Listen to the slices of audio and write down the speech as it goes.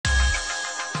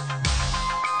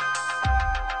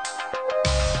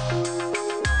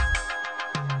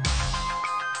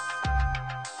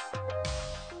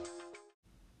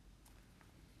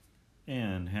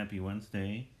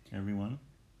Day, everyone.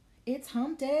 It's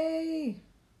hump day.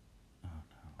 Oh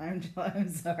I'm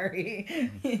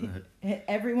sorry. no.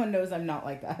 Everyone knows I'm not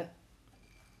like that.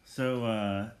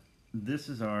 So, this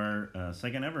is our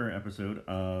second ever episode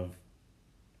of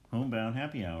Homebound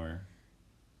Happy Hour.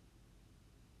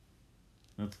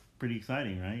 That's pretty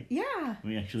exciting, right? Yeah.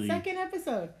 We actually Second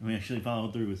episode.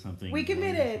 followed through with something. We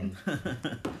committed.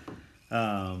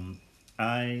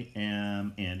 I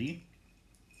am Andy,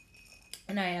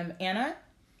 And I am Anna.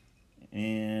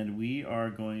 and we are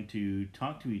going to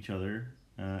talk to each other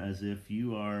as if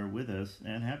you are with us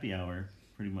at happy hour,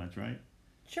 pretty much, right?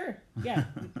 Sure. Yeah.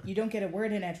 You don't get a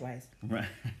word in edgewise. Right.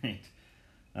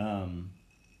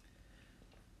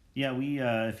 Yeah, we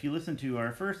if you listen to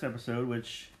our first episode,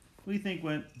 which we think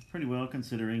went pretty well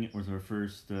considering it was our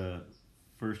first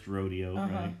rodeo,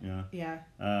 right? Yeah.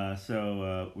 Yeah.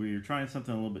 So we're trying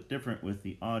something a little bit different with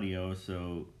the audio.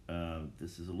 So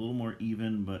this is a little more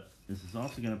even, but this is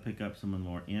also going to pick up some of the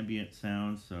more ambient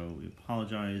sounds. So we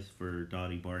apologize for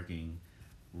Dottie barking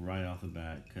right off the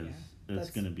bat because it's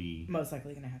going to be most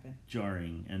likely going to happen.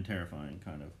 Jarring and terrifying,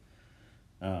 kind of.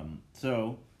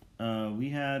 So we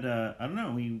had I don't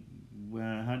know.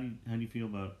 How do you feel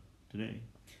about today?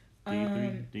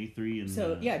 Day three,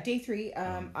 and day 3.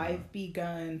 I've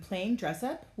begun playing dress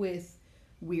up with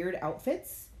weird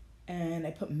outfits, and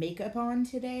I put makeup on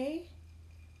today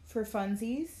for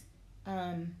funsies.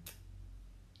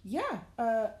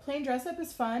 Playing dress up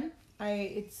is fun.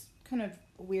 It's kind of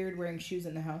weird wearing shoes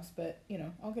in the house, but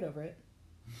I'll get over it.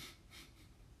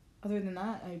 Other than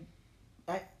that,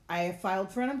 I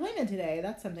filed for unemployment today.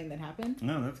 That's something that happened.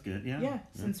 No, that's good. Yeah,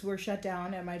 since we're shut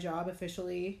down at my job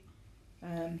officially.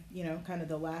 Kind of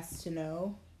the last to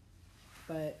know,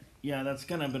 but... Yeah, that's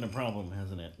kind of been a problem,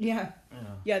 hasn't it? Yeah.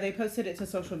 Yeah, they posted it to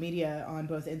social media on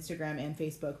both Instagram and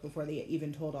Facebook before they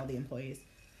even told all the employees.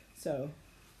 So,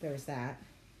 there's that.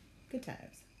 Good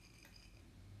times.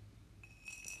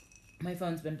 My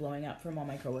phone's been blowing up from all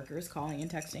my coworkers calling and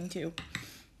texting, too.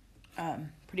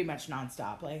 Pretty much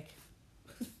nonstop, like...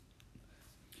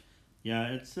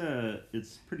 Yeah,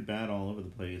 it's pretty bad all over the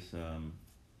place.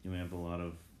 We have a lot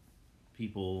of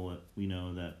people we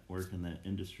know that work in that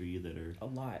industry that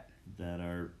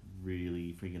are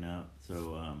really freaking out.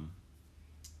 So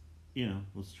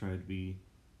let's try to be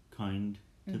kind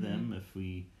to them. If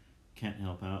we can't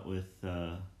help out with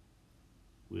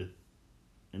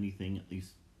anything, at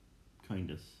least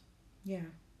kindness. Yeah,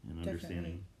 and definitely.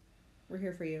 Understanding. We're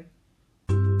here for you.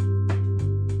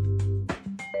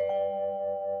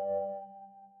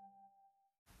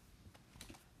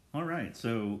 All right,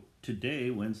 so today,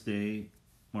 Wednesday,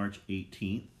 March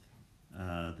 18th,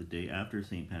 the day after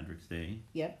St. Patrick's Day.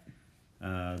 Yep.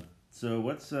 So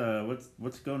what's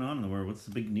going on in the world? What's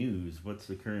the big news? What's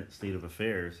the current state of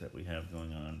affairs that we have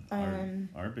going on?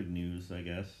 Our big news, I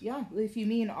guess. Yeah, if you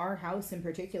mean our house in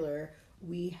particular,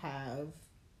 we have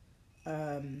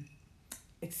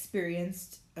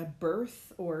experienced a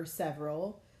birth or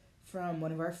several from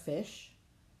one of our fish,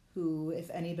 who, if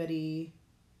anybody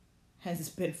has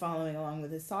been following along with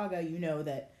this saga, you know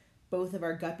that both of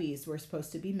our guppies were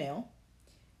supposed to be male,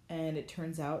 and it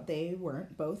turns out they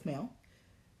weren't both male.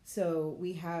 So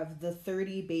we have the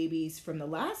 30 babies from the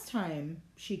last time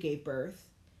she gave birth,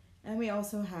 and we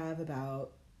also have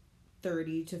about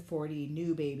 30 to 40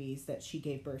 new babies that she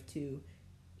gave birth to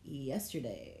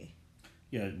yesterday.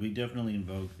 Yeah, we definitely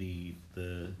invoke the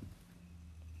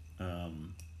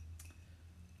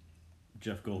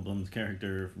Jeff Goldblum's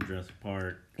character from Jurassic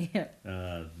Park. Yeah.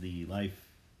 The life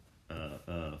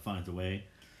finds a way.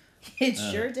 It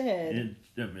sure did.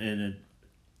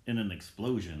 In an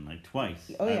explosion, like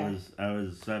twice. Oh yeah.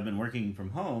 I've been working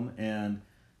from home, and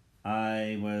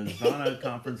I was on a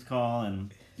conference call,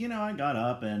 and I got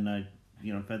up and I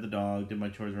fed the dog, did my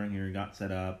chores around here, got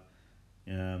set up,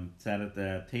 sat at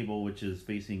the table which is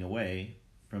facing away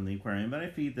from the aquarium, but I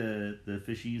feed the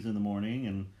fishies in the morning,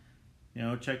 and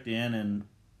checked in, and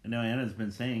Anna's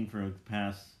been saying for the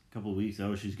past couple of weeks,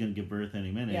 she's going to give birth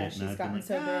any minute. Yeah, she's gotten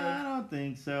so big. I don't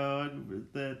think so.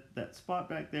 That spot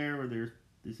back there where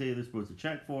they say they're supposed to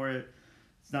check for it,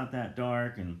 it's not that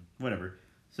dark, and whatever.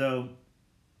 So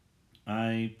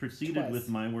I proceeded with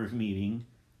my work meeting,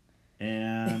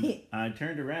 and I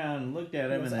turned around and looked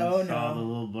at him, and I saw the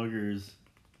little boogers.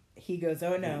 He goes,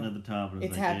 "Oh no!" At the top, and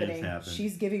it's happening.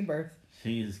 She's giving birth.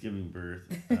 She is giving birth.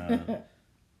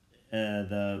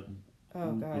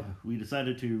 Oh God! We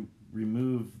decided to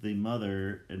remove the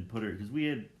mother and put her, because we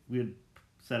had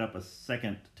set up a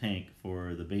second tank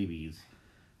for the babies,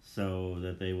 so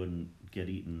that they wouldn't get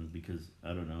eaten, because I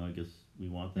don't know. I guess we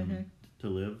want them to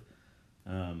live.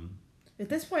 At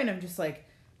this point, I'm just like,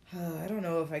 I don't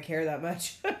know if I care that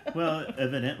much. Well,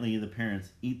 evidently the parents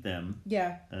eat them.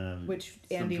 Yeah, which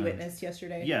Andy sometimes. witnessed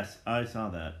yesterday. Yes, I saw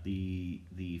that. The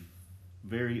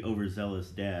very overzealous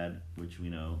dad, which we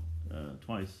know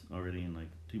twice already in like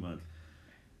 2 months,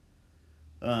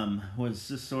 was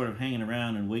just sort of hanging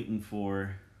around and waiting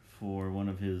for one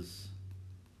of his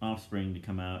offspring to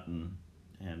come out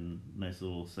and nice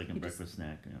little second He breakfast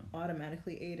snack.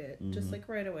 automatically ate it, Mhm. just like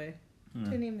right away. Yeah.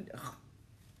 Didn't even.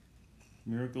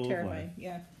 Miracle of life. Terrifying.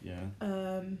 Yeah. Yeah.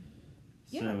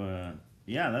 Yeah. So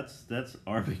yeah, that's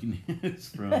our big news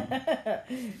from.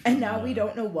 And now we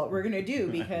don't know what we're gonna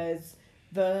do because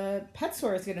the pet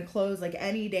store is gonna close like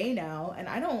any day now, and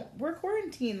we're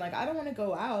quarantined. Like I don't want to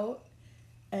go out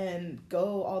and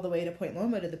go all the way to Point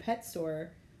Loma to the pet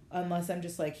store unless I'm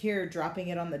just like here dropping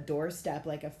it on the doorstep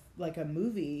like a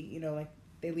movie. You know, like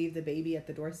they leave the baby at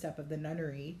the doorstep of the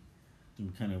nunnery.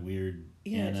 Some kind of weird.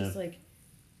 Yeah, it's just like.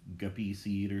 Guppy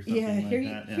seed or something Yeah, like here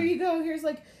that. here you go. Here's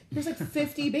like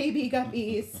 50 baby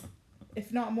guppies,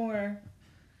 if not more.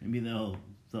 Maybe they'll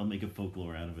make a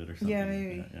folklore out of it or something. Yeah,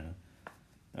 maybe. Like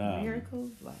that, Miracle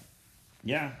of life.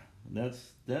 Yeah,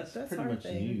 that's pretty our much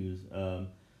thing. news.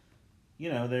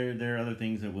 There are other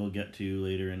things that we'll get to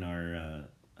later in our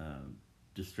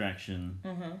distraction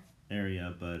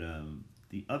area, but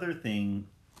the other thing,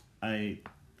 I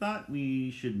thought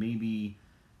we should maybe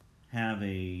have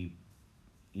a,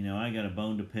 I got a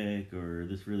bone to pick, or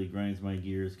this really grinds my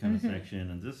gears kind of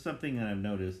section, and this is something that I've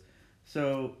noticed.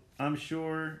 So I'm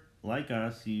sure, like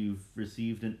us, you've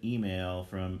received an email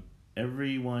from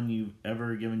everyone you've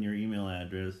ever given your email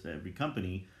address, every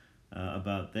company,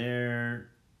 about their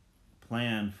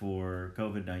plan for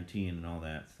COVID-19 and all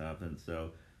that stuff, and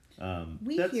so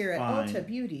we that's here fine. at Ulta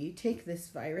Beauty take this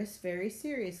virus very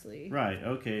seriously. Right.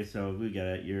 Okay. So we get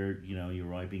it. You're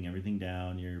wiping everything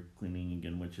down. You're cleaning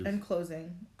again, which is And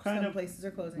closing. Some places are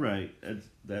closing. right.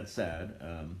 That's sad.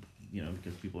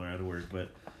 Because people are out of work. But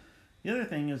the other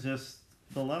thing is just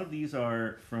a lot of these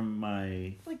are from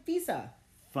my Like Visa.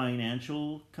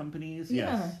 financial companies.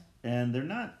 Yeah. Yes. And they're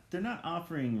not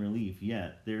offering relief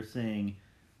yet. They're saying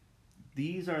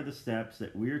these are the steps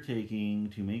that we're taking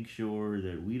to make sure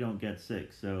that we don't get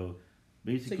sick. So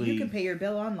basically, So you can pay your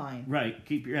bill online. right,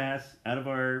 keep your ass out of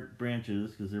our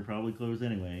branches because they're probably closed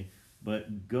anyway.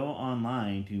 But go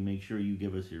online to make sure you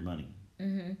give us your money.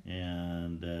 Mm-hmm.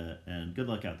 And good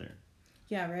luck out there.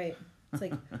 Yeah, right.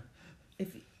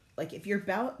 It's like if you're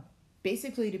about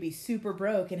basically to be super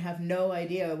broke and have no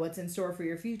idea what's in store for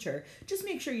your future, just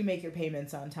make sure you make your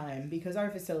payments on time because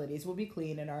our facilities will be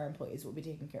clean and our employees will be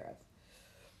taken care of.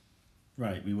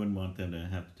 Right, we wouldn't want them to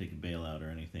have to take a bailout or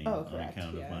anything on correct,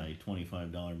 account yeah. of my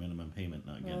 $25 minimum payment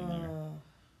not getting there.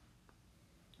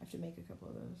 I have to make a couple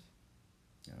of those.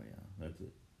 Oh yeah, that's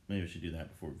it. Maybe we should do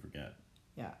that before we forget.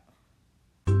 Yeah.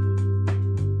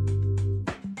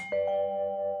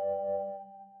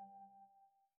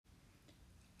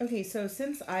 Okay, so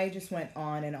since I just went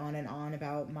on and on and on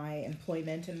about my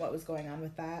employment and what was going on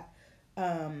with that,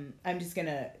 I'm just going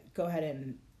to go ahead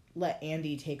and let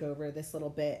Andy take over this little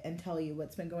bit and tell you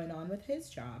what's been going on with his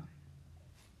job.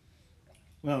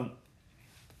 Well,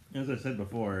 as I said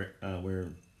before, we're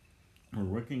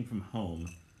working from home,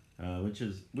 which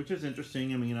is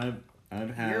interesting. I mean,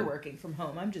 I've had. You're working from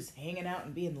home. I'm just hanging out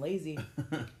and being lazy.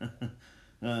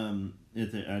 I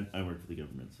work for the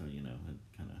government, so it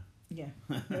kind of. Yeah,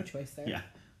 no choice there. Yeah,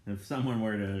 if someone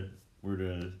were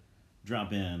to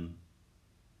drop in,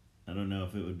 I don't know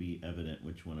if it would be evident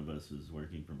which one of us is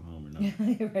working from home or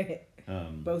not. Right.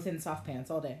 Both in soft pants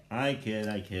all day. I kid,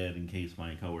 in case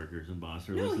my coworkers and boss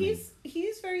are No, listening.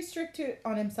 he's very strict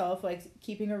on himself, like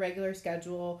keeping a regular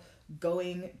schedule,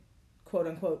 going, quote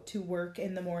unquote, to work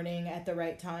in the morning at the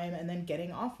right time, and then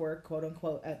getting off work, quote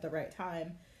unquote, at the right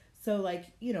time. So like,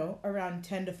 around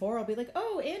 10 to 4, I'll be like,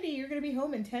 oh, Andy, you're going to be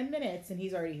home in 10 minutes. And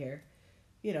he's already here,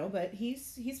 but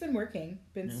he's been working,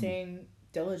 staying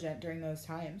diligent during those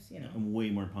times, I'm way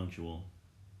more punctual.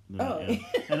 Oh. Yeah.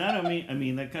 And I don't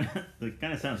mean, that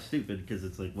kind of sounds stupid because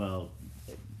it's like, well,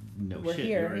 no We're shit.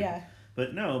 here, right? yeah.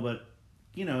 But no,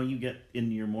 you get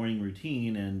in your morning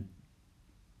routine, and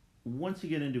once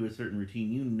you get into a certain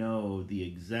routine, the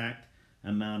exact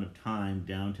amount of time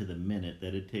down to the minute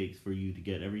that it takes for you to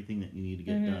get everything that you need to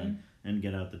get done and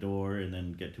get out the door and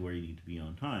then get to where you need to be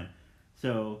on time.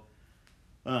 So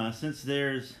since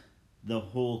there's the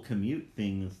whole commute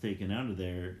thing that's taken out of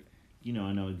there, I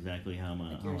know exactly how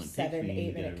long it takes 7 to me 8 to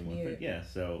get minute everyone. commute. But yeah,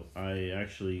 so I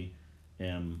actually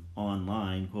am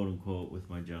online, quote unquote, with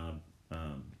my job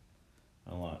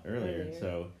a lot earlier.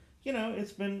 So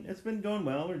it's been going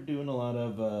well. We're doing a lot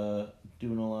of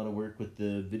doing a lot of work with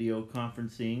the video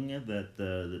conferencing that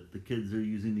the kids are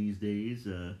using these days,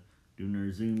 doing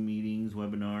their Zoom meetings,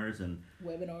 webinars, and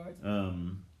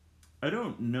Webinars. I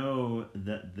don't know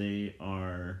that they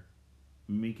are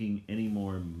making any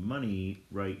more money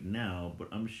right now, but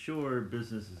I'm sure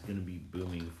business is going to be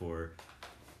booming for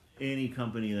any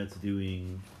company that's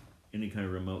doing any kind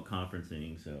of remote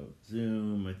conferencing. So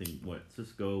Zoom, I think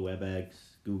Cisco, WebEx,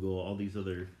 Google, all these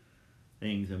other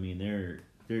things. I mean, they're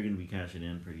going to be cashing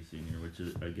in pretty soon here, which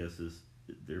is, I guess, is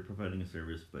they're providing a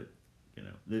service. But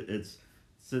it's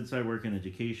since I work in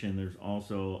education, there's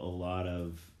also a lot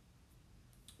of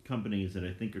companies that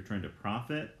I think are trying to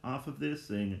profit off of this,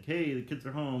 saying like, hey, the kids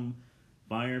are home,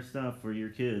 buy our stuff for your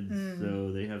kids,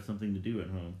 so they have something to do at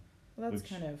home. Well, that's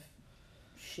kind of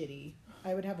shitty.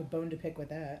 I would have a bone to pick with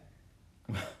that.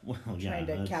 Well, trying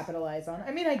to capitalize on.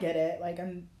 I mean, I get it. Like,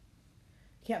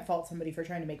 can't fault somebody for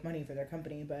trying to make money for their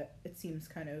company, but it seems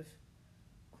kind of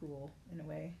cruel in a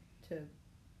way to,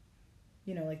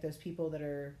 like those people that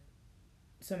are,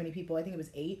 so many people. I think it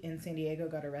was 8 in San Diego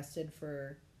got arrested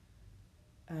for,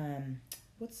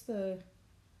 what's the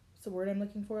word I'm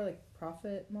looking for? Like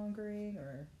profit mongering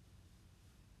or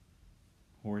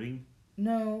hoarding?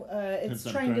 No, it's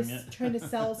trying to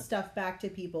sell stuff back to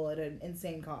people at an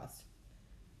insane cost.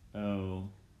 Oh.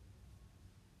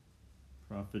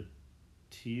 Profiteer?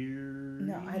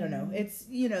 No, I don't know. It's,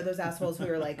 those assholes who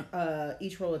are like,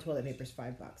 each roll of toilet paper is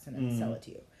 $5 and I sell it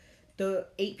to you. The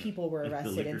 8 people were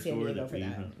arrested in San Diego for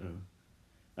that.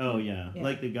 Oh yeah,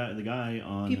 like the guy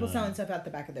on people selling stuff out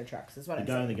the back of their trucks is what I'm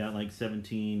saying. The guy that got like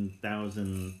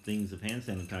 17,000 things of hand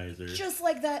sanitizer. Just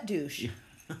like that douche.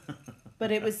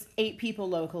 But it was 8 people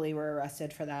locally were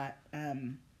arrested for that,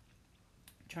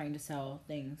 trying to sell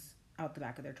things out the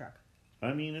back of their truck.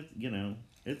 I mean,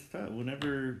 it's tough.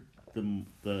 Whenever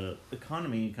the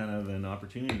economy kind of an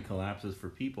opportunity collapses for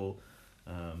people,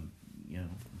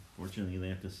 fortunately they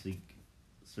have to seek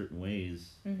certain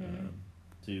ways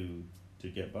to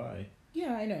get by.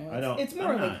 Yeah, I know. It's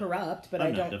morally corrupt, but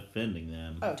I'm not defending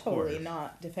them. Oh, totally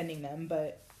not defending them,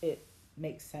 but it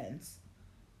makes sense.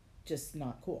 Just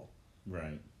not cool.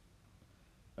 Right.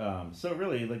 So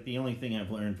really, like, the only thing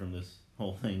I've learned from this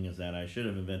whole thing is that I should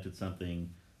have invented something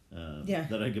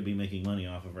that I could be making money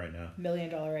off of right now. $1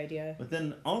 million idea. But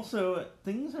then also,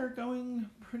 things are going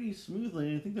pretty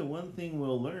smoothly. I think the one thing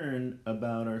we'll learn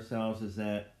about ourselves is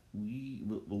that we,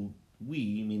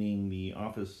 meaning the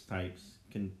office types,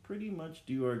 can pretty much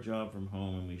do our job from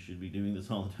home, and we should be doing this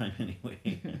all the time anyway.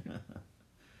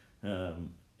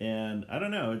 And I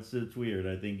don't know, it's weird.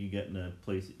 I think you get in a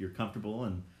place that you're comfortable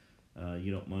and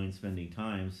you don't mind spending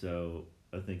time. So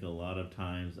I think a lot of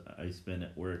times I spend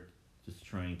at work just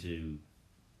trying to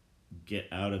get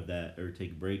out of that or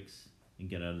take breaks and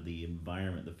get out of the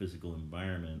environment, the physical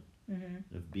environment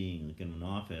of being like in an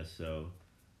office. So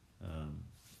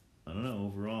I don't know,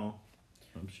 overall,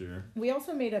 I'm sure. We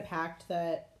also made a pact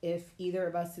that if either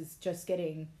of us is just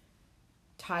getting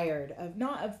tired of,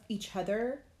 not of each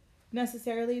other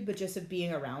necessarily, but just of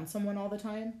being around someone all the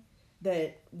time,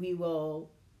 that we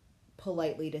will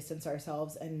politely distance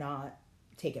ourselves and not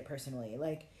take it personally.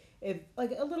 Like, if,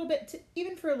 like, a little bit,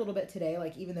 even for a little bit today,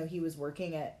 like, even though he was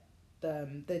working at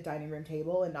the dining room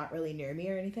table and not really near me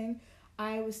or anything,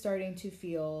 I was starting to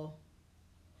feel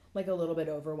like a little bit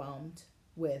overwhelmed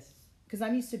with, because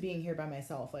I'm used to being here by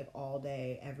myself, like, all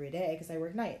day, every day, because I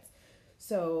work nights.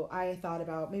 So I thought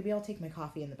about, maybe I'll take my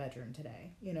coffee in the bedroom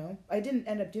today, I didn't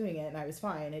end up doing it, and I was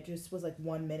fine. It just was, like,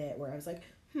 1 minute where I was like,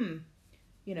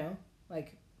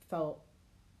 like, felt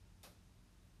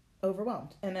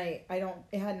overwhelmed. And it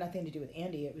had nothing to do with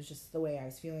Andy. It was just the way I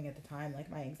was feeling at the time, like,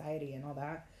 my anxiety and all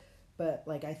that. But,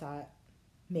 like, I thought,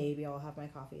 maybe I'll have my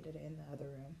coffee today in the other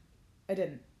room. I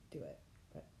didn't do it,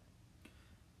 but.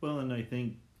 Well, and I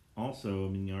think also, I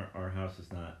mean, our house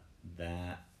is not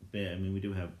that big. I mean, we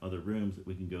do have other rooms that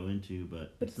we can go into,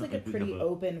 but it's like a pretty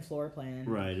open floor plan.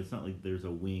 Right. It's not like there's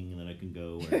a wing that I can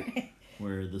go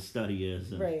where the study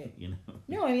is. And, right.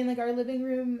 No, I mean, like, our living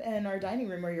room and our dining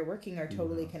room where you're working are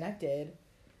totally connected.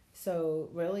 So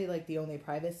really, like, the only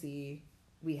privacy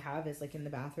we have is, like, in the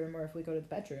bathroom or if we go to the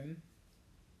bedroom.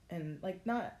 And, like,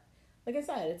 not, like I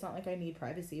said, it's not like I need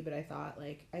privacy, but I thought,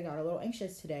 like, I got a little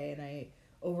anxious today and I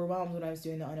overwhelmed when I was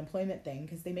doing the unemployment thing,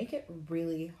 because they make it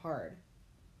really hard.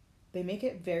 They make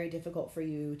it very difficult for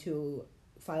you to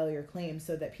file your claim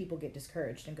so that people get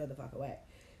discouraged and go the fuck away.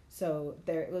 So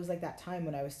it was like that time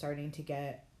when I was starting to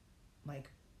get, like,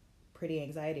 pretty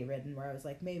anxiety ridden, where I was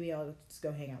like, maybe I'll just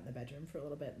go hang out in the bedroom for a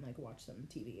little bit and, like, watch some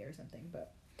TV or something.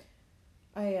 But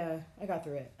I got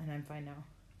through it and I'm fine now.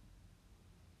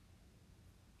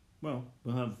 Well,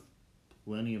 we'll have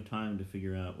plenty of time to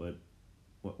figure out what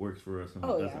what works for us and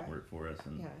what Oh, doesn't yeah. work for us,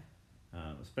 and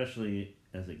Yeah. especially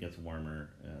as it gets warmer,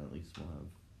 at least we'll have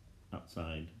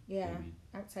outside. Yeah. Maybe.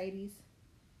 Outsideys.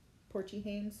 Porchy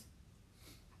Hames.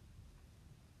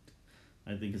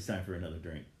 I think it's time for another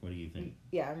drink. What do you think?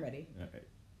 Yeah, I'm ready. All right.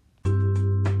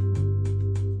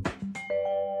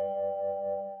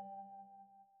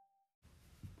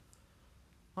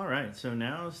 All right, so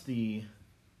now's the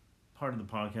part of the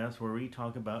podcast where we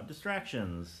talk about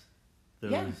distractions.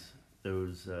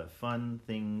 Those fun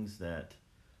things that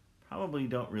probably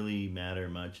don't really matter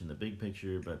much in the big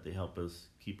picture, but they help us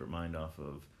keep our mind off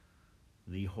of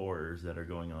the horrors that are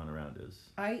going on around us.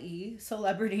 I.e.,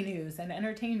 celebrity news and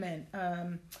entertainment,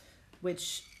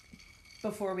 which,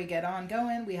 before we get on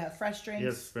going, we have fresh drinks.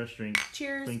 Yes, fresh drinks.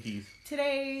 Cheers. Twinkies.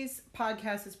 Today's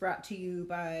podcast is brought to you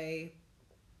by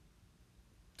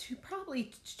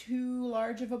probably too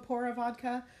large of a pour of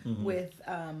vodka with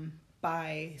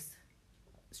by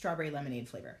strawberry lemonade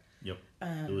flavor. Yep.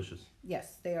 Delicious.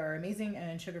 Yes, they are amazing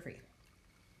and sugar-free.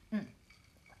 All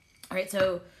right,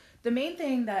 so the main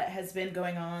thing that has been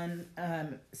going on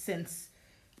since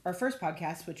our first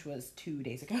podcast, which was 2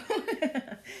 days ago,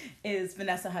 is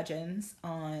Vanessa Hudgens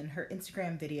on her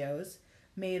Instagram videos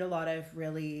made a lot of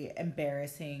really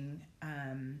embarrassing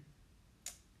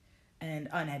and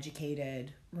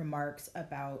uneducated remarks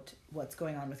about what's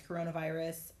going on with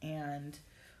coronavirus and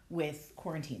with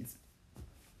quarantines.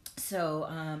 So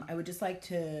I would just like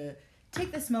to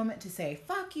take this moment to say,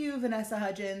 fuck you, Vanessa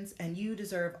Hudgens, and you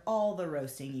deserve all the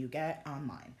roasting you get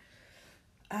online.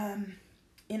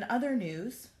 In other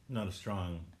news... Not a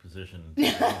strong position.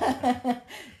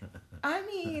 I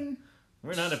mean...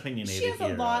 We're not opinionated She has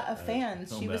here, a lot of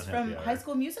fans. She was from Happy High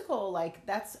School Musical. Like,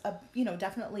 that's,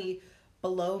 definitely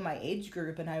below my age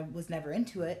group, and I was never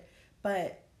into it.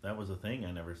 But... That was a thing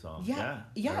I never saw. Yeah,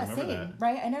 same, that.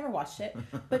 right? I never watched it.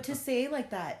 But to say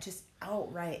like that, just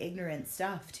outright ignorant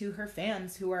stuff to her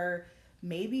fans who are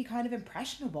maybe kind of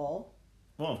impressionable.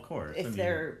 Well, of course. If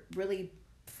they're really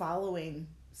following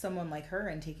someone like her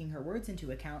and taking her words into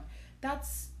account,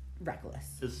 that's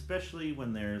reckless. Especially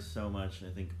when there's so much, I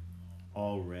think,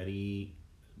 already,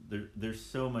 there's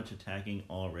so much attacking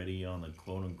already on the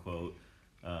quote-unquote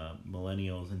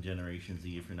millennials and Generation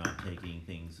Z for not taking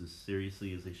things as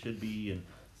seriously as they should be and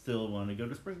still want to go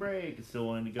to spring break and still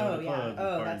wanting to go to clubs and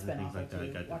parties and things like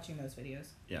that. Too, watching those videos.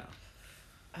 Yeah.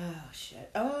 Oh,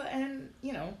 shit. Oh, and,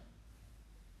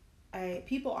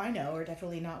 people I know are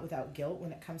definitely not without guilt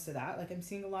when it comes to that. Like, I'm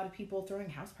seeing a lot of people throwing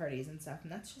house parties and stuff,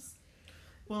 and that's just...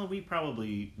 Well, we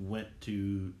probably went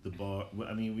to the bar.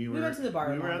 I mean, we went to the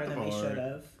bar longer than we should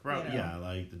have. Yeah,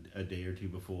 like a day or two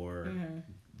before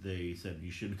they said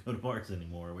you shouldn't go to bars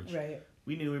anymore, which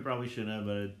we knew we probably shouldn't have,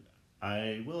 but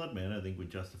I will admit, I think we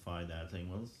justified that,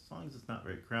 saying, well, as long as it's not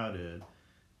very crowded.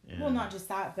 Well, not just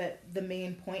that, but the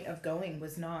main point of going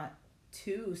was not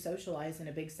to socialize in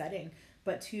a big setting,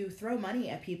 but to throw money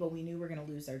at people we knew were going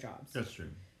to lose their jobs. That's true.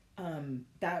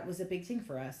 That was a big thing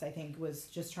for us, I think, was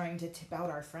just trying to tip out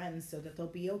our friends so that they'll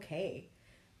be okay.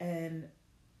 And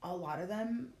a lot of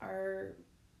them are,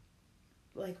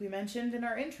 like we mentioned in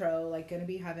our intro, like going to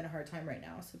be having a hard time right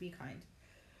now, so be kind.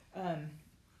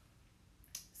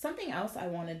 Something else I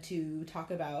wanted to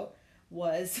talk about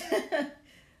was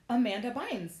Amanda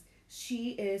Bynes.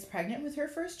 She is pregnant with her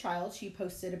first child. She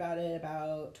posted about it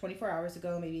about 24 hours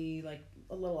ago, maybe like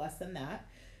a little less than that.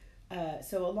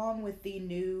 So along with the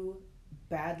new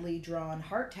badly drawn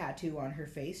heart tattoo on her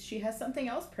face, she has something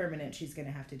else permanent she's going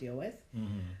to have to deal with,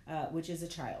 which is a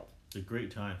child. It's a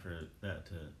great time for that.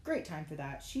 Great time for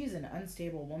that. She's an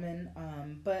unstable woman,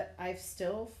 but I've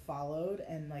still followed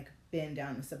and like been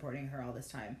down with supporting her all this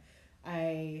time.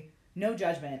 No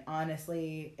judgment,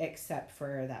 honestly, except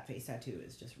for that face tattoo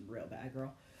is just real bad,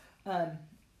 girl. And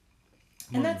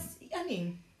that's, I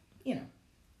mean,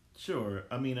 Sure.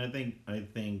 I mean, I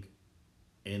think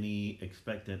any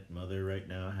expectant mother right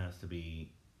now has to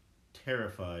be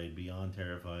terrified, beyond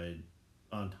terrified,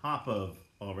 on top of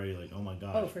already like, oh my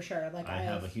gosh. Oh, for sure. Like I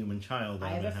have a human child. I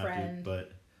have a friend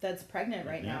but that's pregnant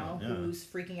right now who's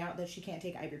freaking out that she can't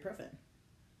take ibuprofen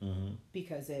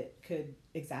because it could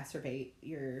exacerbate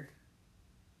your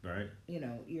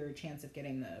your chance of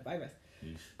getting the virus.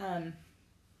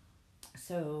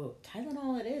 So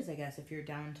Tylenol it is, I guess, if you're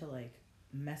down to like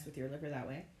mess with your liver that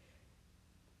way.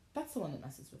 That's the one that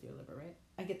messes with your liver, right?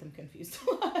 I get them confused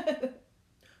a lot.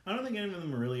 I don't think any of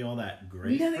them are really all that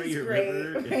great for your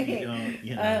liver. Right. If you don't,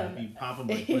 if you pop them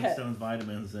like Flintstones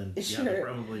vitamins, then they're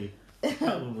probably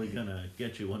gonna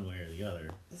get you one way or the other.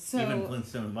 So, even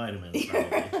Flintstone vitamins,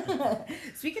 probably.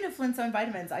 Speaking of Flintstone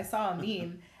vitamins, I saw a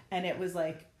meme, and it was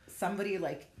like somebody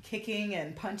like kicking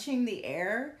and punching the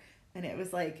air, and it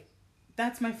was like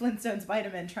That's my Flintstones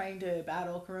vitamin trying to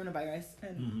battle coronavirus.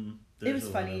 And it was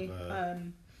funny.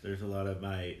 There's a lot of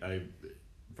I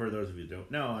for those of you who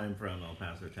don't know, I'm from El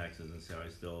Paso, Texas, and so I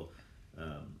still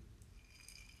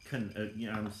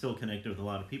I'm still connected with a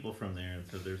lot of people from there, and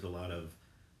so there's a lot of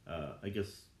I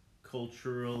guess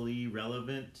culturally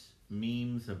relevant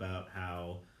memes about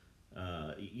how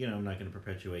I'm not going to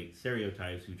perpetuate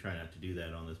stereotypes. We try not to do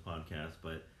that on this podcast,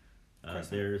 but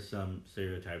there's some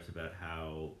stereotypes about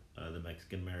how the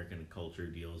Mexican American culture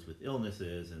deals with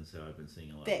illnesses, and so I've been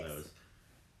seeing a lot of those.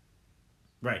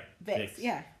 Right, Vicks,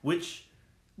 yeah. Which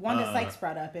Wanda Sykes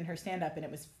brought up in her stand-up, and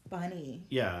it was funny.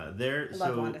 Yeah, I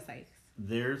love Wanda Sykes.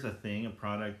 There's a thing, a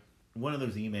product, one of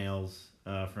those emails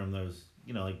from those,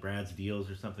 like Brad's Deals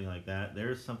or something like that.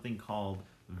 There's something called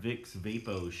Vicks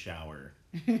Vapo Shower,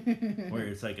 where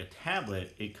it's like a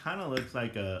tablet. It kind of looks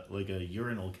like a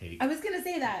urinal cake. I was gonna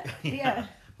say that. Yeah.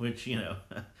 Which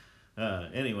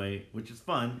anyway, which is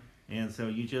fun. And so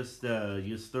you just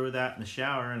throw that in the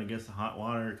shower, and I guess the hot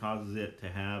water causes it to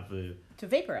have to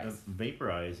vaporize.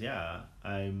 Vaporize, yeah.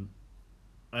 I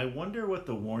wonder what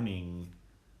the warning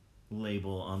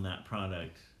label on that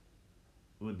product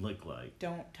would look like.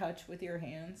 Don't touch with your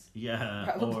hands.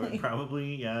 Yeah,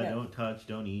 probably yeah. Don't touch,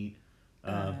 don't eat.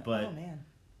 But oh man,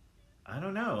 I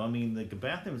don't know. I mean, the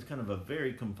bathroom is kind of a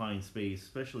very confined space,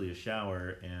 especially a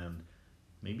shower, and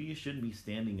maybe you shouldn't be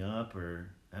standing up, or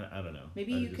I don't know.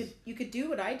 Maybe you could do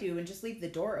what I do and just leave the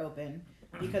door open,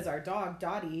 because our dog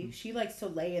Dottie, she likes to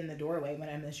lay in the doorway when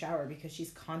I'm in the shower because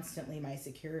she's constantly my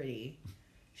security.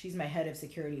 She's my head of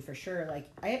security for sure. Like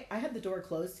I had the door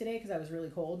closed today because I was really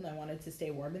cold and I wanted to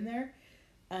stay warm in there,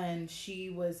 and she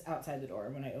was outside the door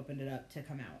when I opened it up to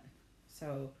come out.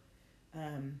 So,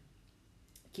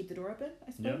 keep the door open,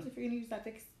 I suppose, if you're gonna use that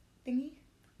Vicks thingy.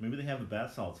 Maybe they have a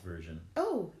bath salts version.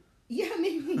 Oh, yeah,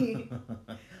 maybe.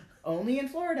 Only in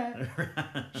Florida.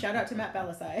 Shout out to Matt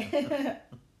Belisai.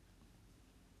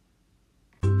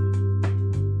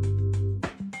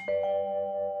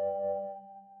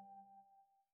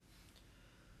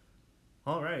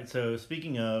 All right, so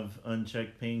speaking of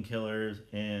unchecked painkillers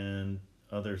and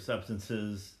other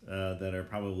substances that are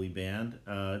probably banned,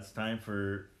 it's time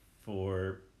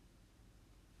for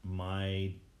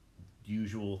my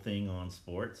usual thing on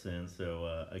sports, and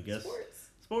so I guess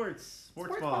sports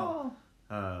ball.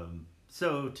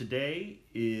 So today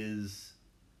is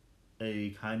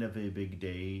a kind of a big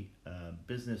day,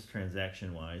 business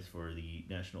transaction wise, for the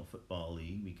National Football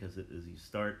League, because it is the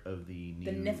start of the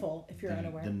NIFL, if you're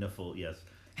unaware. The NIFL, yes.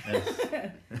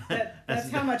 That's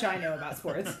how much I know about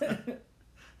sports.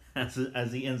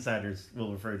 as the insiders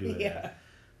will refer to it. Yeah.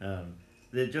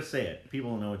 They just say it.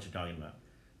 People know what you're talking about.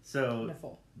 So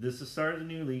NIFL. This is the start of the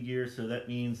new league year, so that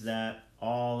means that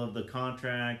all of the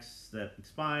contracts that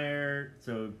expire,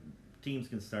 so teams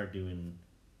can start doing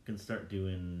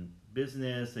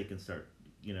business. They can start,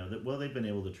 they've been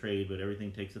able to trade, but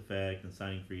everything takes effect, and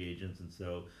signing free agents. And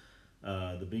so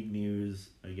the big news,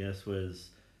 I guess,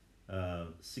 was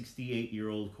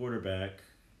 68-year-old quarterback,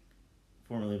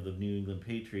 formerly of the New England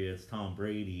Patriots, Tom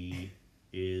Brady,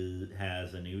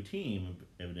 has a new team.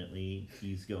 Evidently,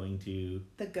 he's going to...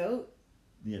 The GOAT.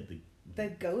 Yeah, the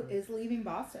GOAT is leaving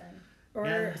Boston.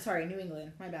 Sorry, New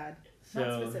England. My bad. So,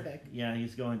 not specific. Yeah,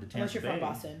 he's going to Tampa Bay. Unless you're from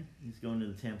Boston. He's going to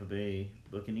the Tampa Bay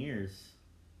Buccaneers.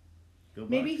 Go Bucks.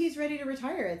 Maybe he's ready to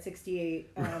retire at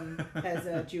 68 as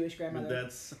a Jewish grandmother.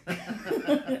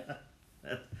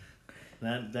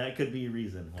 That could be a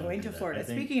reason. Going to Florida.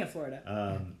 Speaking of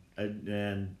Florida.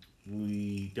 And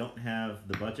we don't have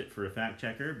the budget for a fact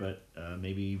checker, but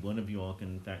maybe one of you all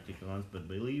can fact check on us. But I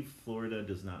believe Florida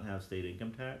does not have state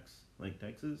income tax like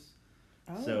Texas.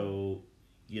 Oh. So,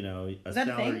 is that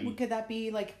salary... a thing? Could that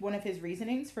be like one of his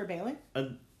reasonings for bailing?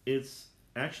 It's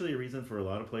actually a reason for a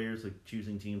lot of players like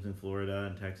choosing teams in Florida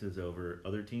and Texas over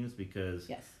other teams, because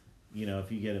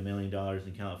if you get $1 million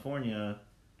in California,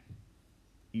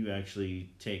 you actually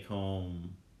take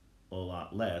home a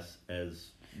lot less,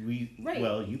 as you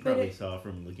probably saw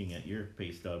from looking at your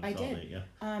pay stubs. I did. Day,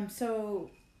 yeah. So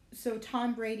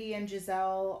Tom Brady and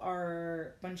Gisele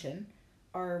are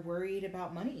worried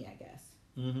about money, I guess.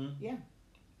 Mm-hmm. Yeah,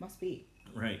 must be.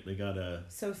 Right, they got a...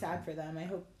 So sad for them. I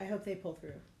hope they pull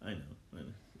through. I know.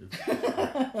 It's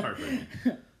heartbreaking.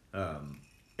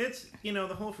 It's,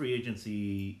 the whole free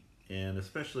agency, and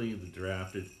especially the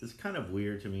draft, is kind of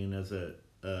weird to me, and as a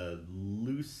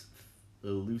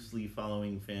loosely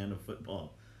following fan of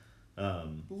football.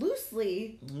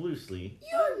 Loosely? Loosely.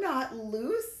 You're not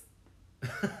loose.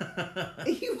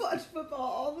 You watch football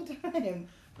all the time.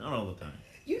 Not all the time.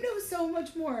 You know so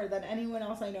much more than anyone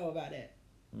else I know about it.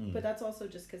 But that's also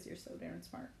just because you're so darn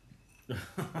smart.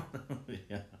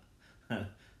 Yeah.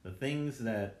 the things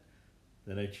that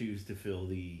I choose to fill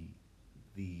The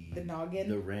noggin.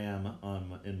 the RAM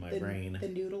in my brain. The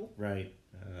noodle. Right.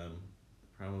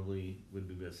 Probably would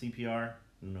be a CPR.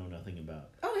 Know nothing about.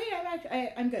 Oh,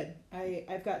 hey, I'm good.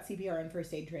 I've got CPR and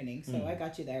first aid training, so I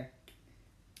got you there.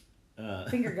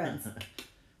 Finger guns.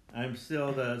 I'm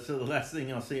still the last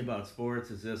thing I'll say about sports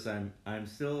is this: I'm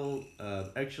still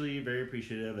actually very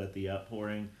appreciative at the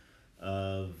outpouring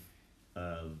of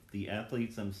the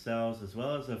athletes themselves, as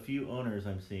well as a few owners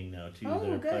I'm seeing now too that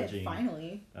are pledging.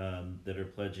 Finally. That are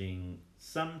pledging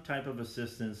some type of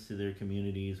assistance to their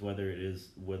communities, whether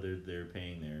they're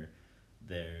paying their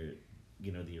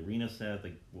the arena set,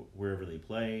 wherever they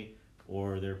play,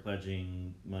 or they're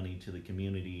pledging money to the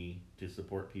community to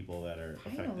support people that are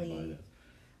affected by this.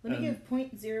 Let me give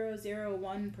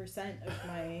 0.001% of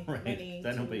my right. money.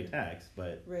 I don't pay tax,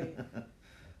 but right.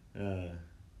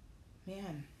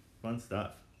 Man. Fun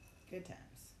stuff. Good times.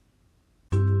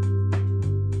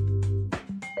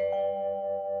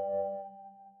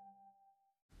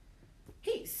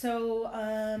 Hey, so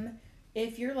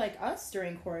if you're like us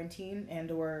during quarantine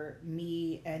and or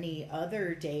me any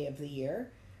other day of the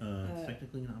year, it's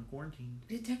technically not quarantined.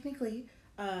 Technically,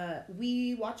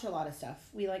 we watch a lot of stuff.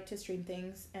 We like to stream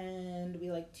things, and we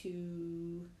like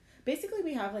to basically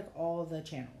we have like all the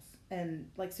channels, and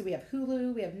like so we have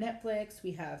Hulu, we have Netflix,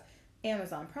 we have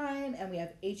Amazon Prime, and we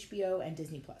have HBO and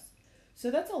Disney Plus. So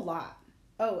that's a lot.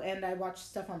 Oh, and I watch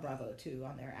stuff on Bravo too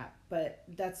on their app, but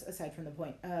that's aside from the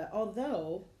point.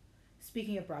 Although,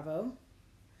 speaking of Bravo,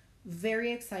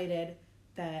 very excited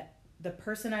that the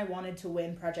person I wanted to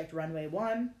win Project Runway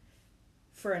won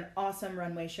for an awesome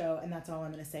runway show, and that's all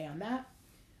I'm going to say on that.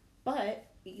 But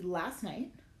last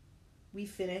night, we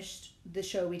finished the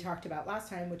show we talked about last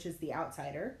time, which is The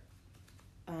Outsider.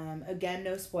 Again,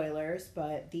 no spoilers,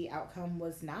 but the outcome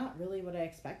was not really what I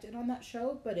expected on that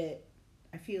show, but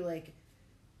I feel like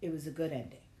it was a good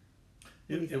ending.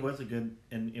 It was a good,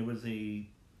 and it was a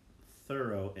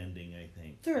thorough ending, I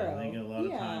think. Thorough, I think a lot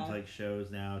of times, like,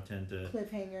 shows now tend to...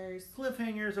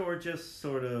 Cliffhangers, or just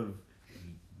sort of,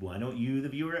 why don't you, the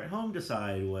viewer at home,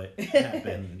 decide what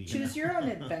happened? Choose your own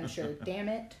adventure, damn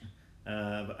it.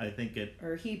 But I think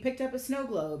Or he picked up a snow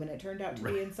globe and it turned out to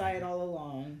be inside all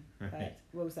along. Right.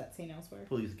 What was that scene elsewhere?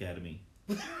 Police Academy.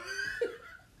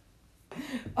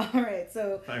 All right,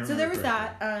 so there was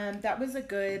that. That was a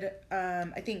good,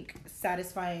 I think,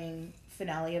 satisfying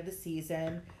finale of the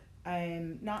season.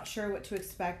 I'm not sure what to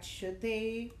expect. Should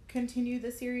they continue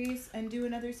the series and do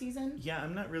another season? Yeah,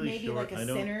 I'm not really sure. Maybe like a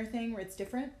Sinner thing where it's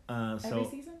different every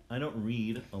season? I don't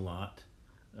read a lot.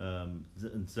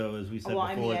 And so as we said before,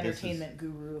 I'm the entertainment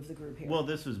guru of the group here. Well,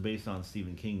 this was based on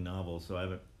Stephen King novels, so I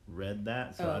haven't read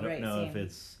that, so I don't know if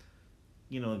it's,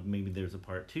 maybe there's a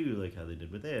part 2, like how they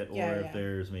did with it, or if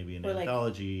there's maybe an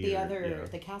anthology.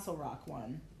 The Castle Rock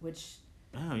one, which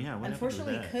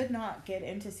unfortunately could not get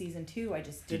into season 2. I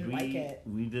just didn't like it.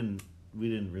 We didn't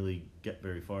really get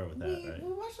very far with that, right?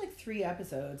 We watched like 3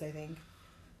 episodes, I think.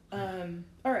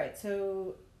 All right,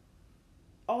 so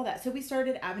all that. So we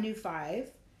started Avenue 5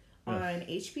 on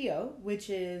HBO, which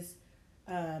is,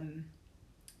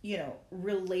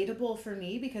 relatable for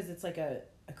me because it's like a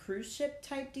cruise ship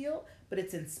type deal, but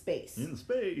it's in space. In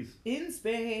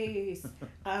space.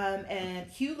 And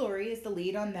Hugh Laurie is the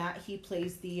lead on that. He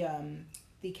plays the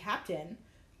captain,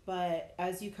 but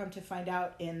as you come to find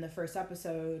out in the first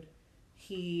episode,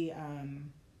 he's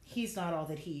not all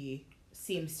that he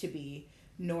seems to be,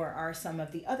 nor are some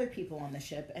of the other people on the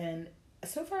ship. And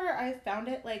so far, I've found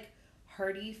it like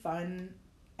hearty, fun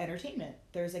entertainment.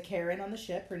 There's a Karen on the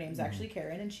ship. Her name's actually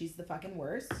Karen, and she's the fucking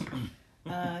worst.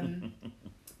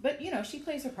 But, she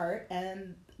plays her part,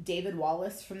 and David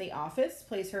Wallace from The Office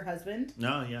plays her husband.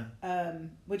 Oh, yeah.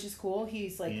 Which is cool.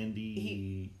 He's like...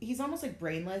 Andy... He's almost like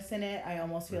brainless in it. I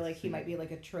almost feel like he might be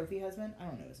like a trophy husband. I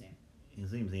don't know his name.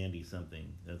 His name's Andy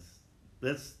something.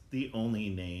 That's the only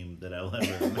name that I'll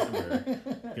ever remember,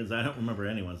 because I don't remember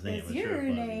anyone's name. It's your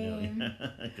name.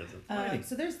 Because it's funny.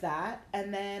 So there's that,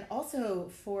 and then also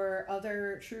for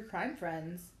other true crime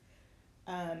friends,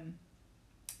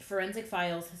 Forensic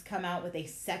Files has come out with a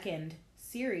second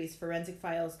series, Forensic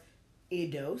Files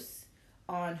Eidos,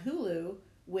 on Hulu,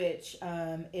 which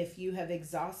if you have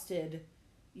exhausted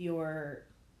your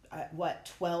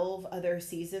 12 other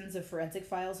seasons of Forensic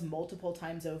Files multiple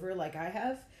times over like I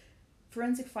have,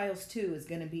 Forensic Files 2 is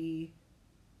going to be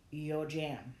your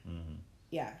jam. Mm-hmm.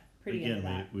 Yeah, pretty into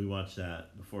that. We watch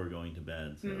that before going to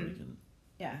bed so we can...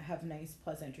 Yeah, have nice,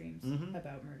 pleasant dreams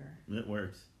about murder. It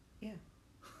works. Yeah.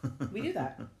 We do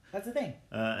that. That's the thing.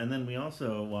 And then we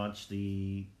also watched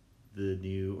the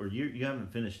new... Or you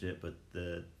haven't finished it, but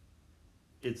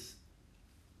it's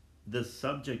the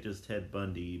subject is Ted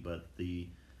Bundy, but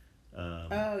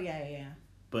Oh yeah.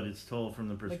 but it's told from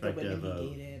the Like the perspective women he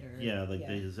of dated,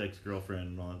 or his ex girlfriend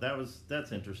and all that.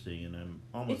 That's interesting, and I'm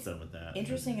almost It's done with that.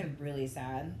 interesting and really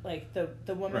sad. Like the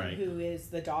woman Right. who is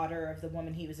the daughter of the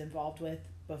woman he was involved with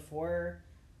before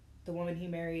the woman he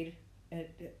married.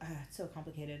 It's so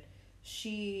complicated.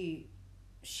 She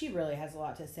she really has a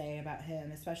lot to say about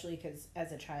him, especially because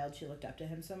as a child she looked up to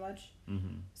him so much.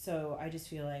 Mm-hmm. So I just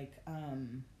feel like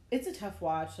it's a tough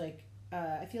watch. Like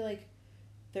I feel like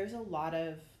there's a lot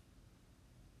of,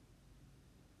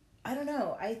 I don't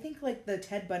know. I think like the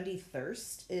Ted Bundy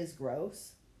thirst is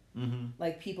gross. Mm-hmm.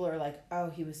 Like people are like, "Oh,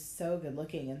 he was so good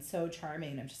looking and so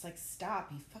charming," and I'm just like,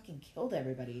 "Stop! He fucking killed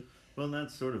everybody." Well, and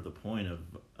that's sort of the point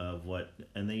of what,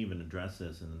 and they even address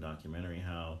this in the documentary,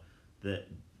 how that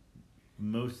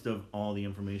most of all the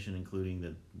information,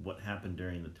 including what happened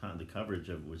during the time, the coverage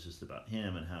of it was just about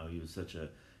him and how he was such a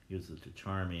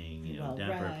charming, Well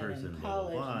dapper read person, and blah blah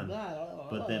college blah. and blah, blah, blah,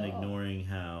 But then blah, blah. ignoring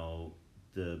how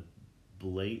the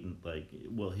blatant, like,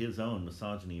 well, his own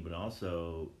misogyny, but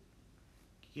also,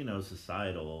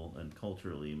 societal and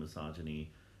culturally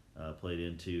misogyny played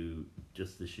into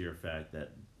just the sheer fact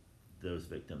that those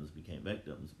victims became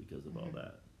victims because of all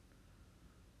that.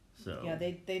 So Yeah,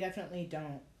 they definitely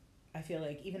don't. I feel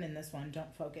like even in this one,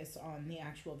 don't focus on the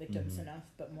actual victims enough,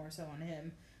 but more so on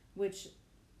him, which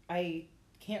I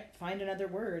can't find another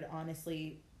word,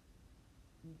 honestly,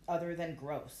 other than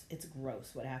gross. It's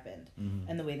gross what happened,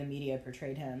 and the way the media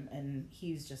portrayed him, and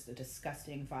he's just a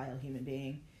disgusting, vile human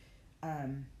being.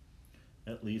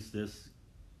 At least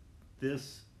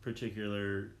this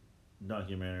particular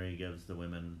documentary gives the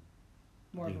women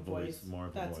More of a voice. more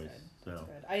of a That's voice. good. So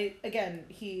That's good.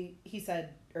 He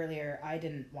said earlier, I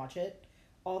didn't watch it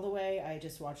all the way. I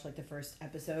just watched like the first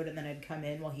episode, and then I'd come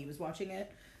in while he was watching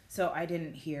it, so I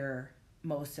didn't hear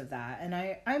most of that. And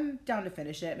I'm down to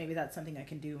finish it. Maybe that's something I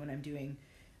can do when I'm doing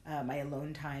my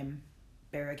alone time,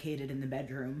 barricaded in the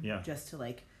bedroom. Yeah. Just to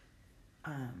like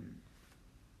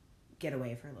get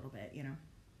away for a little bit,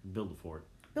 build a fort.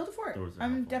 Build a fort. Doors are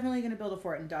I'm helpful. definitely gonna build a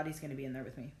fort, and Dottie's gonna be in there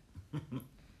with me.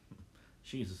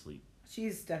 She's asleep,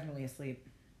 She's definitely asleep.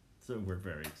 so we're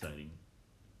very exciting.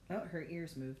 Oh, her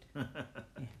ears moved. Yeah.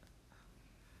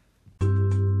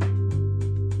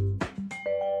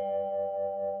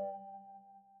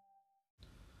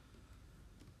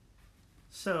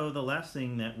 So the last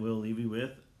thing that we'll leave you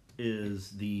with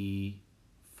is the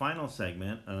final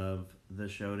segment of the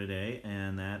show today,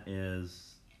 and that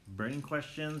is burning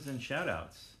questions and shout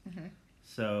outs. Mm-hmm.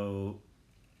 So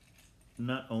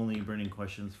not only burning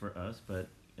questions for us, but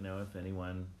if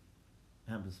anyone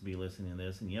happens to be listening to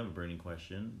this and you have a burning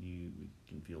question, you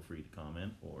can feel free to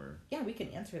comment, or Yeah, we can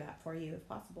answer that for you if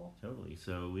possible. totally.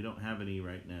 So we don't have any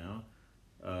right now.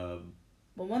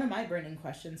 Well, one of my burning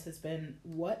questions has been,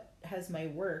 what has my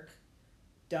work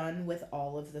done with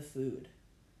all of the food?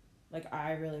 Like,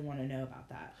 I really want to know about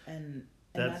that. And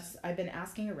that's I've been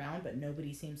asking around, but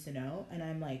nobody seems to know. And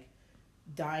I'm like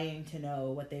dying to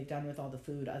know what they've done with all the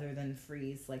food other than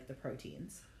freeze like the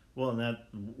proteins. Well, and that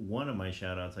one of my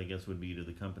shout outs, I guess, would be to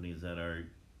the companies that are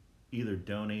either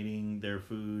donating their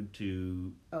food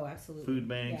to Oh, absolutely. food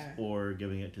banks Yeah. or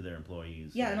giving it to their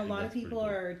employees. Yeah, So and I a think lot of that's pretty people cool.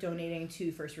 are donating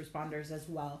to first responders as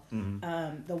well.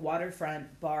 Mhm. The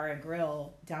Waterfront Bar and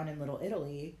Grill down in Little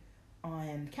Italy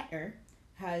on Kettner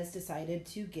has decided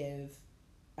to give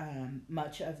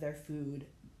much of their food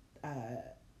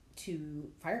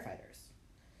to firefighters,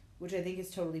 which I think is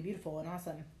totally beautiful and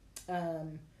awesome.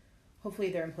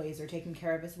 Hopefully their employees are taken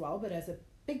care of as well, but as a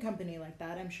big company like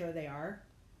that, I'm sure they are.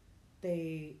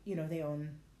 They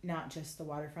own not just the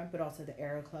Waterfront, but also the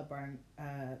Aero Club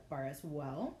bar as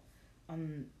well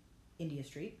on India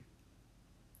Street.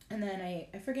 And then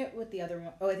I forget what the other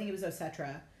one, I think it was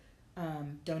Osetra,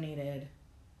 donated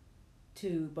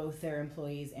to both their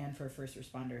employees and for first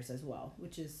responders as well,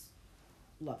 which is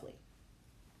lovely.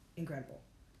 Incredible.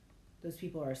 Those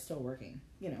people are still working,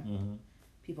 Mhm.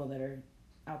 people that are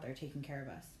out there taking care of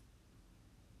us.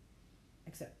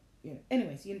 Except,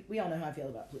 anyways, we all know how I feel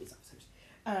about police officers.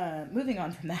 Moving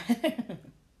on from that.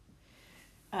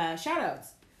 Shout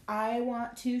outs. I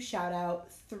want to shout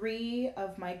out 3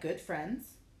 of my good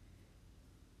friends.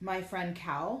 My friend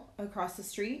Cal across the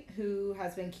street, who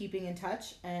has been keeping in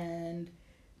touch and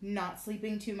not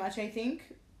sleeping too much, I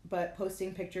think, but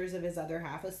posting pictures of his other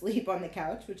half asleep on the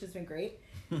couch, which has been great.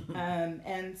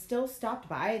 And still stopped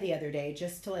by the other day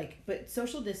just to but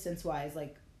social distance wise,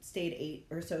 stayed 8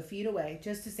 or so feet away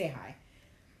just to say hi.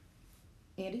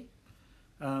 Andy?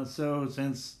 So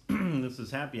since this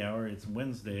is happy hour, it's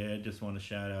Wednesday, I just want to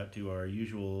shout out to our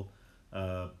usual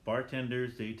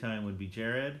Bartenders, daytime would be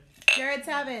Jared, Jared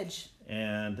Savage.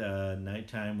 and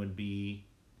nighttime would be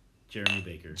Jeremy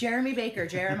Baker. Jeremy Baker,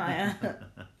 Jeremiah.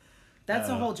 That's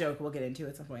a whole joke we'll get into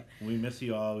at some point. We miss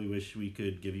you all. We wish we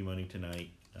could give you money tonight.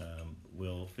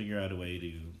 We'll figure out a way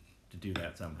to do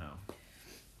that somehow.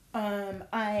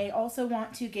 I also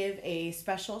want to give a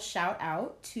special shout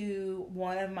out to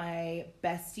one of my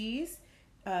besties,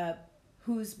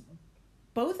 who's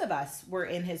both of us were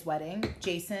in his wedding,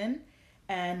 Jason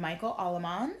and Michael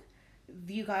Alaman.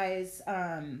 You guys,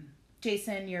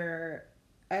 Jason, you're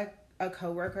a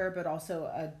coworker, but also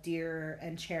a dear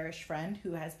and cherished friend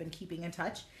who has been keeping in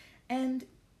touch and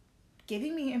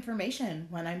giving me information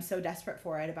when I'm so desperate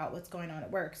for it about what's going on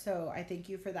at work. So I thank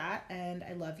you for that, and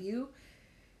I love you.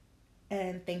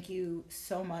 And thank you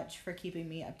so much for keeping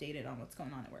me updated on what's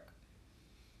going on at work.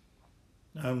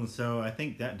 So I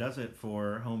think that does it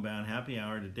for Homebound Happy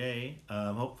Hour today.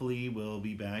 Hopefully we'll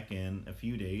be back in a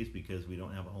few days because we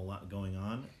don't have a whole lot going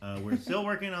on. We're still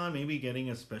working on maybe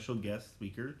getting a special guest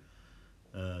speaker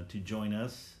to join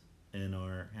us in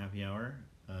our happy hour.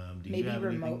 Maybe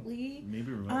remotely.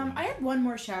 Maybe remotely. I had one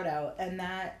more shout out, and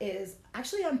that is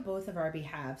actually on both of our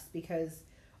behalves, because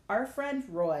our friend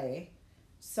Roy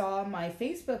saw my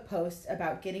Facebook post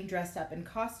about getting dressed up in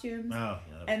costumes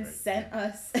and sent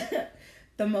us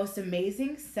the most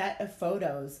amazing set of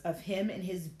photos of him in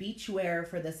his beach wear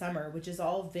for the summer, which is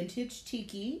all vintage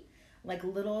tiki, like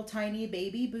little tiny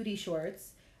baby booty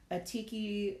shorts, a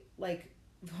tiki like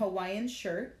Hawaiian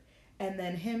shirt, and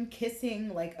then him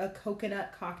kissing like a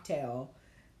coconut cocktail.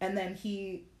 And then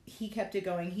he kept it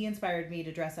going. He inspired me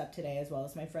to dress up today, as well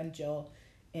as my friend Jill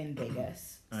in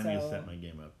Vegas. I need to set my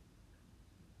game up.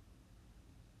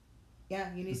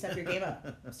 Yeah, you need to step your game up.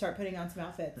 Start putting on some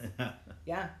outfits.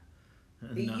 Yeah.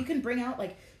 No. You can bring out,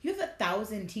 like, you have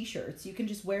 1,000 t-shirts. You can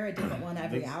just wear a different one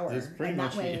every hour. And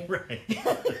that way...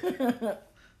 Right.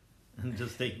 And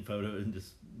just take a photo and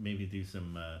just maybe do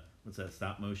some, what's that,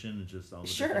 stop motion? And just all the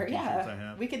different t-shirts I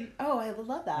have. We can, I would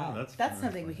love that. Oh, that's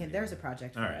something we can, there's a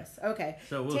project for us. Okay.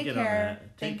 So we'll get on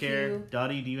that. Take care.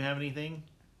 Dottie, do you have anything?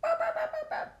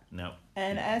 No.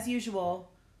 And as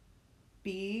usual,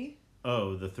 be...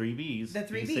 Oh, the 3 B's. The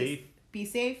 3 B's. Be safe. Be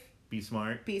safe. Be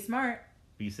smart. Be smart.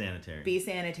 Be sanitary. Be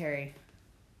sanitary.